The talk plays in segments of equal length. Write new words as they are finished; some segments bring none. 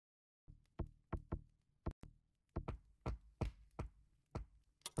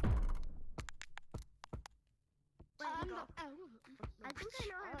I think I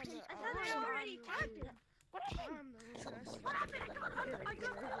know how to pinch. I thought I already tagged him. What happened? What happened? I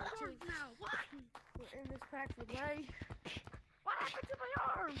got the arms now. What? We're in this pack for life. What happened to my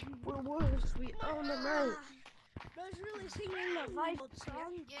arm? We're wolves. We own the night. Bro's really singing the Vice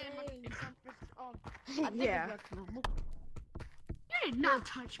song. Yeah. You did not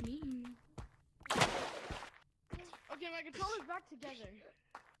touch me. Okay, my controller's back together.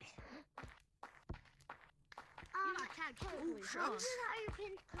 You're not tagged totally, This is how you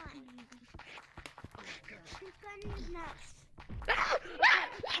pinch cotton. Pinch cotton is next.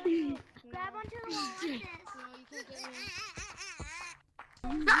 Grab onto the wall like this.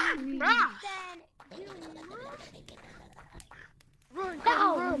 Then you move. Run,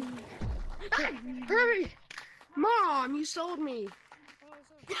 No! run. Hurry! Mom, you sold me.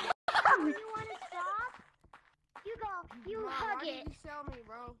 When you want to stop, you go. You Mom, hug why it. did you sell me,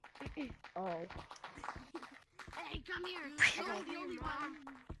 bro? Oh. Hey, come here. You're the only one.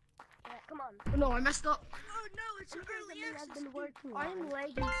 Come on. No, I messed up. Oh no, it's an early I've access. been working. I'm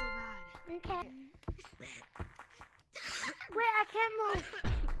lagging so bad. Okay. Wait, I can't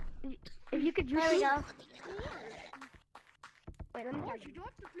move. If you could There we go. Wait, let me catch you. Don't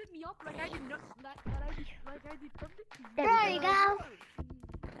have to flip me up like I did not. Like I did something. There you go.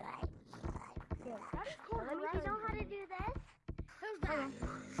 That is cool. Let me know how to do this. Who's that?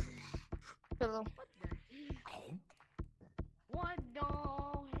 Hello. What?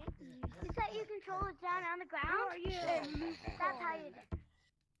 No. You set your controllers down on the ground. How are you? That's how you do it.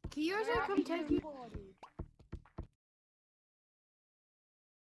 Can you guys come take you?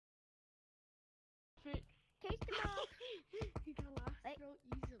 Taste them all. You can laugh Wait. so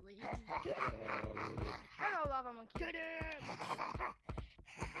easily. Hello, lava monkey. Get in!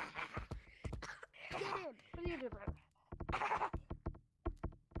 Get in. What are you doing, bro?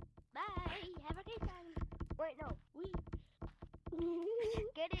 Bye. Have a good time. Wait, no.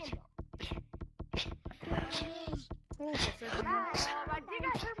 Get in. Oh, Bye. I think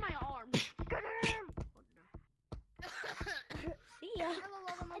I hurt my arm. Get in. See ya. Hello,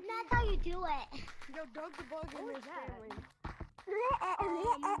 lava And monkey. that's how you do it. Yo, Doug the bug in his family.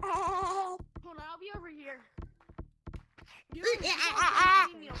 Hold on, I'll be over here. You guys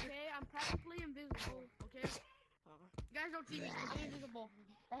don't see me, okay? I'm practically invisible, okay? You guys don't see me, I'm invisible.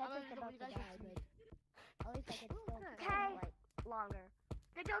 The I'm headset's invisible, about you to guys die, don't see me. but at least I can still Okay. like longer.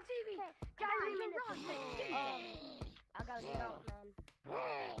 They don't see me! Okay, Guys, come on, leave me minutes alone! to I gotta get out, man.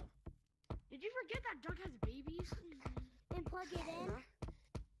 Did you forget that Doug has babies? Then plug it in.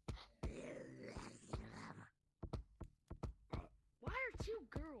 Why are two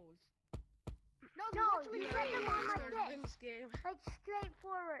girls? No, actually you three. set them on like There's this. Vince game. Like straight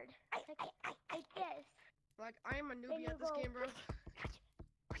forward. Like this. Like, I am a Then newbie you at this go- game, bro.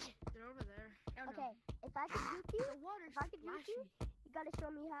 They're over there. Oh, no. Okay, if I could juke you, The water's if I could juke you, splashy. you gotta show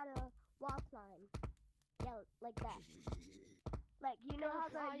me how to wall climb. Yeah, like that. Like, you know how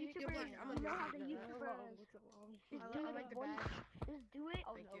the you can YouTubers, do it. I'm a you know how the newbie. YouTubers just I do like the one- badge. just do it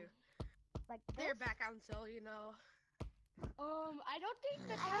Thank you. like They're this. back on sale, you know. I don't think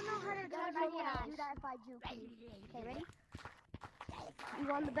that I don't know how to do it, but I can do that if I juke you. Okay, ready? You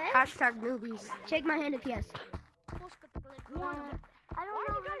on the bed? Hashtag newbies. Shake my hand if yes. I don't Why know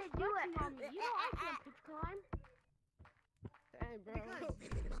know how to do it. on me. You know I can't pitch climb. Hey, bro. Well,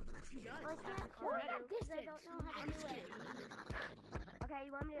 I can't show you because I don't know how to do it. Okay,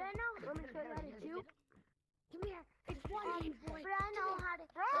 you want me to, show you how to juke? Come here. It's one game, boy. But I know how to.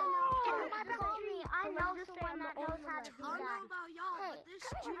 I know someone that knows how to do I don't know that. about y'all, but this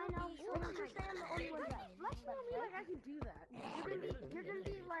I know. juke Let's just say I'm the only one that. Flex on me like I can do that. You're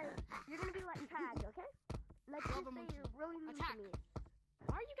gonna be like tagged, okay? Let's just say you're really mean to me.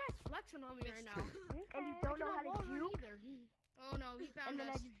 Why are you guys flexing on me right now? And you don't know how to juke. either. Oh no, he found And then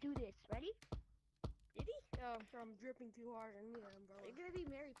I us. just do this. Ready? Did he? Yo, I'm dripping too hard on me, umbrella. You're gonna be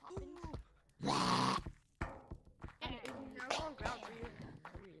Mary Poppins. I'm going ground for you.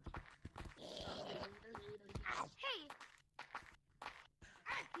 Hey,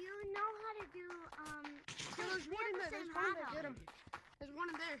 Do you know how to do There's one in there. There's one in there. Get him. There's one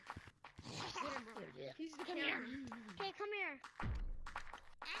in there. Get him, bro. He's the camera. Okay, come here.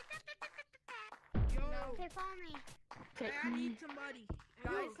 Yo, Okay, follow me. I need somebody.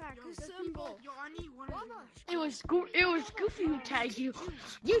 guys, the symbol. Yo, I need one of It was Goofy who tagged you.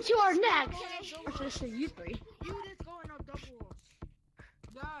 You two are next. Or should I say you three? you that's going on double walls.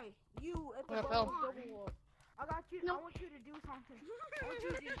 Guy, you at the Yeah, bottom Phil. of double wall. I got you. I want you to do something. I want you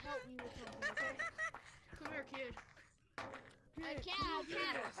to help me with something, okay? Come here, kid. I can't.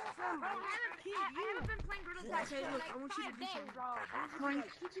 I don't have a key. haven't been playing Gorilla Tag for like 5 days, bro. Boink.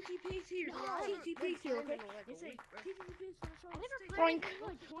 TTTP's here. TTTP's here, okay? You say TTTP's for I never the played Boink. it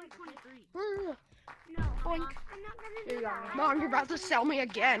like 2023. No, Boink. I'm not gonna Here do you that. go. Mom, you're about to sell me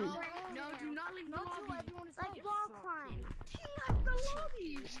again. No, do not leave the lobby. Like wall climb.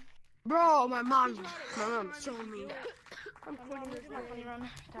 Bro, my mom's so mean. I'm quitting this funny run.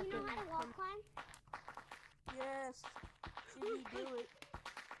 Do you know how to wall climb? Yes. See me do it.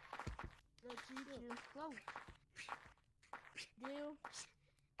 Let's see you. Go. Deal.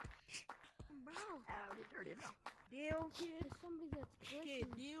 Bro, Deal, kid. There's somebody that's Kid,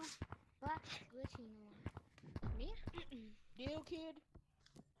 glitching. deal. Black glitching one. Deal, kid.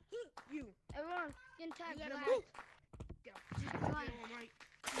 You. Everyone, get in tag You gotta black. move.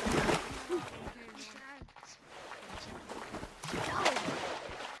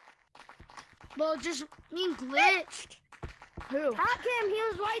 Well, just being glitched. Who? Hack him, he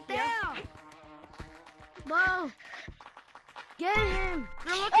was right there. Well, get him.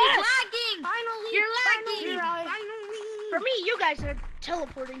 You're lagging. Finally, You're lagging. Finally. For me, you guys are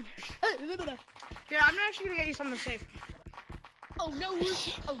teleporting. Here, I'm actually gonna get you something safe. oh no,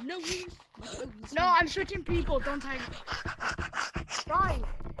 oh no. No, I'm switching people. Don't tag. Fine.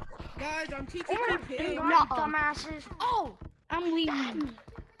 Guys, I'm teaching you pig. No. No, dumbasses. Oh, I'm leaving.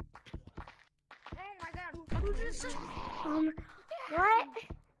 Oh my god. What?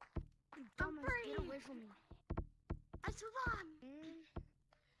 I'm free. Get away from me. I survived.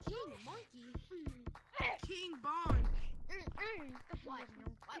 King Monkey. King Bond. What?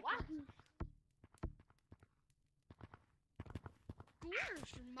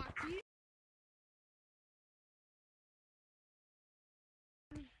 Where's Monkey?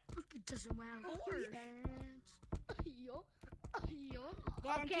 It doesn't matter.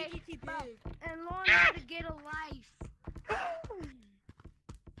 Okay, TTT Bob. pig. And learn how to get a life.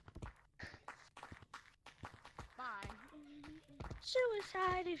 Bye.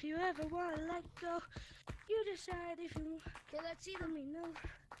 Suicide if you ever want to let go. You decide if you Okay, let's see let them. me know.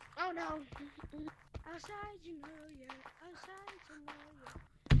 Oh no. Outside you know, yeah. Outside you know,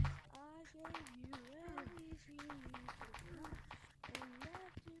 yeah. I gave you everything you could and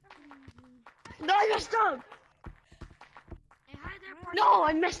left it easy. No, I messed up! Hey, hi there, party. No,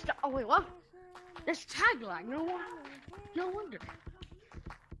 I messed up. Oh wait, what? There's tag lag. No wonder.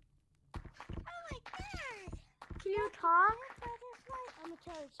 Can you talk? I'm gonna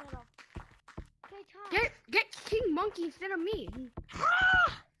tell you, shut up. Okay, talk. Get King Monkey instead of me.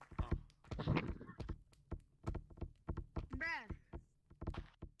 Brad.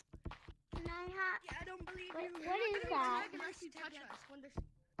 Can I have? Yeah, I don't believe What, you. what is that? Unless you touch us when there's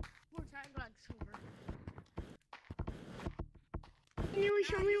more tag lags over. Can you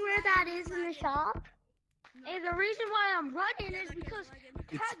show me where that is in the shop? Hey, the reason why I'm running is because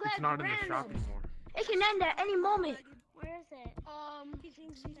tag lag It's not in the random. shop anymore. It can end at any moment. Where is it?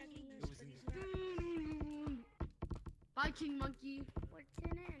 Bye, King Monkey. What's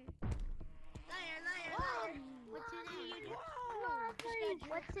it in? What's it in?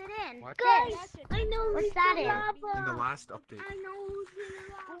 What's it in? What? Guys, I know what's that in. In the last update. I know who's in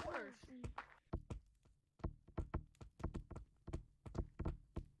the lava.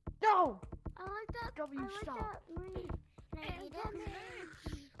 No. I like that. W, I like stop. that green. Can I eat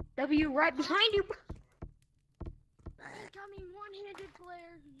it? W right behind you. Incoming one-handed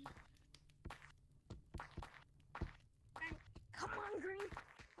player. Come on, Green.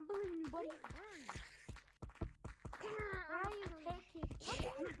 I believe in you, buddy. Why are you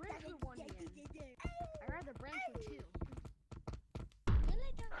taking? Branch with one hand. I'd rather branch with two.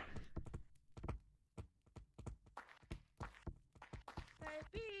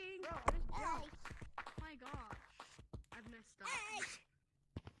 My gosh. I've messed up.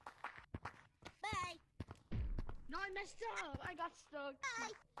 No, I messed up. I got stuck.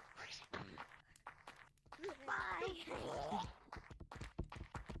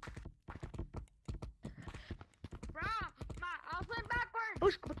 I'll play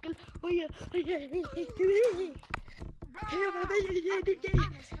backwards. Oh yeah. How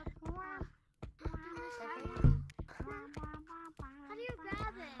do you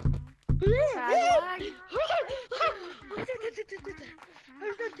grab it?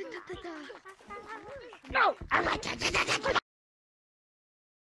 No!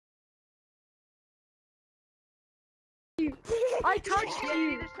 I touched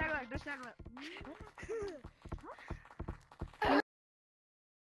you!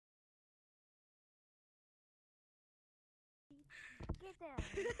 Get there.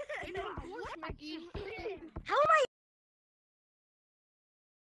 How am I?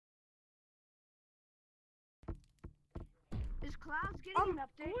 It's close. Cloud's getting an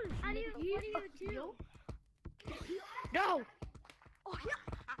update. How do you do? No! Oh, yeah.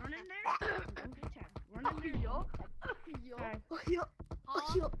 Run in there. Run in there. Yo. Yo. Oh, yo.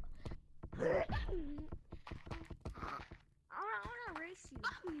 Oh, yo. I wanna race you.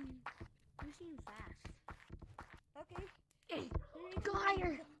 You seem fast. Okay. Hey, go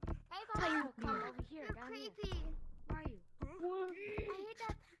higher. Hey, Higher. come over here. You're down creepy. Here. Where are you? I hate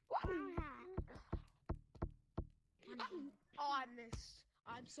that brown hat. Oh, I missed.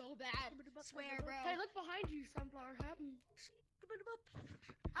 I'm so bad. Swear, bro. Hey, look behind you, sunflower hat.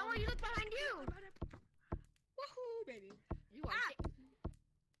 I want you to look behind you. Woohoo, baby. You are safe.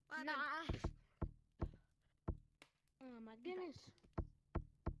 Nah. Oh my goodness.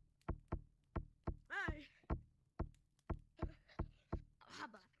 Hey. How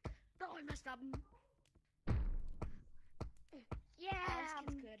about? Oh, I messed up. Yeah. this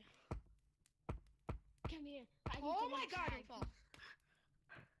kid's good. Come here. Oh my god, I fall.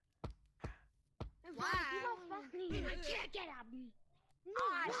 Wow. You don't fuck me. I can't get up. No,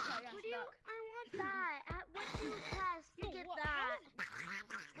 I what got do you? I want that. What do you press to get that?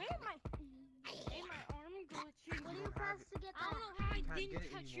 Where my arm glitching? What do you press to get I that? don't know how I Can't didn't get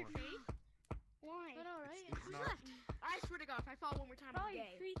it touch your anymore. face. Why? I know, right? It's Who's not- left? I swear to God, if I fall one more time, Oh, I'm you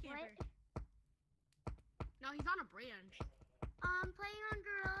gay. tree camper. No, he's on a branch. Playing on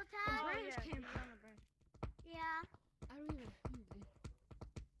Gorilla Tag. Branch yeah. camper on a branch. Yeah. I don't even.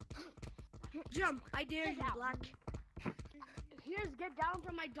 Jump! I dare Get you, out. Black. Here's get down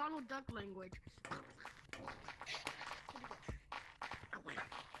from my Donald Duck language.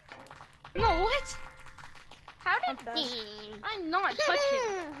 No, what? How did I'm not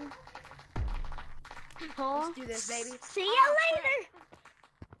touching? Let's do this, baby. See you later.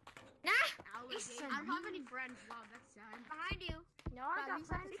 Alligator. I don't have any friends. Wow, that's sad. Behind you. No, I But at got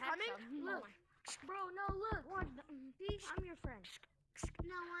least I friends. can catch them. Look. Bro, no, look. I'm your friend.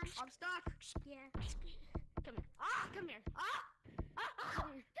 No one. I'm stuck. Yeah. Come here. Ah, come here.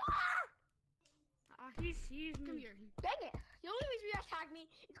 Come here. He's Come here. Dang it! The only reason you guys tagged me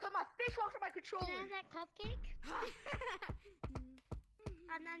is because my fish walked on my Can I controller. have that cupcake?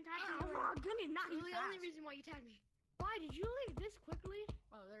 And then touch Oh you. my goodness, not Really, really the the only only reason why you tagged me. Why did you leave this quickly?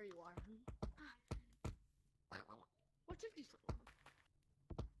 Oh, there you are. What's if these?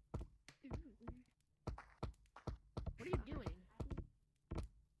 What are you doing?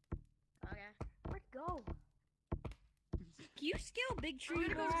 Okay. Let's go. Can you scale Big Tree?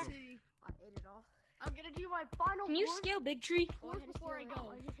 I'm gonna go Black? to city. I ate it all. I'm gonna do my final Can you course scale Big Tree? before I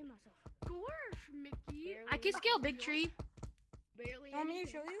go. I just hit myself. Course, Mickey. I can scale Big Tree. Barely. Want me to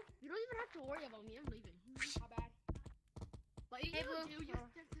anything. show you? You don't even have to worry about me. I'm leaving. How bad? But you Hey, do. Blue. You're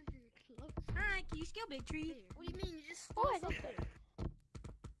close. Hi, can you scale Big Tree? What do you mean? You just Oh, stole I did something.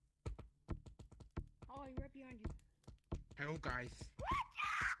 Oh, you're right behind you. Hello, guys.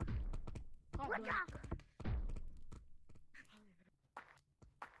 Oh, What boy.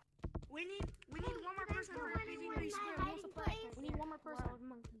 We need one more person for PvP square. Who wants to play? We need one more person.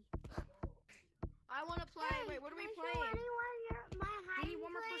 I want to play. Wait, what are we playing? Anyone here? My We need hiding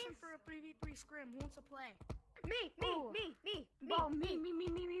one more place? person for a PvP scrim. Who wants to play? Me. Bro, me.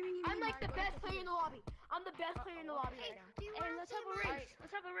 I'm like the best player in the lobby. I'm the best player in the lobby right now. Do you Hey, wanna let's see have a my- race.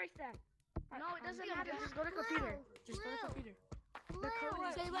 Let's have a race then. No, it doesn't Blue, matter. Blue, Just go to computer. Just go to Blue. computer. Blue. The code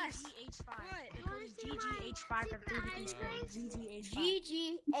is Say less. GGH5. You The code wanna is see my GGH5 for secret PvP hiding scrim. place? GGH5.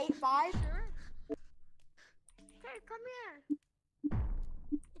 GG85. Hey, come here.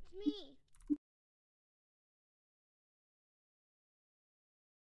 It's me.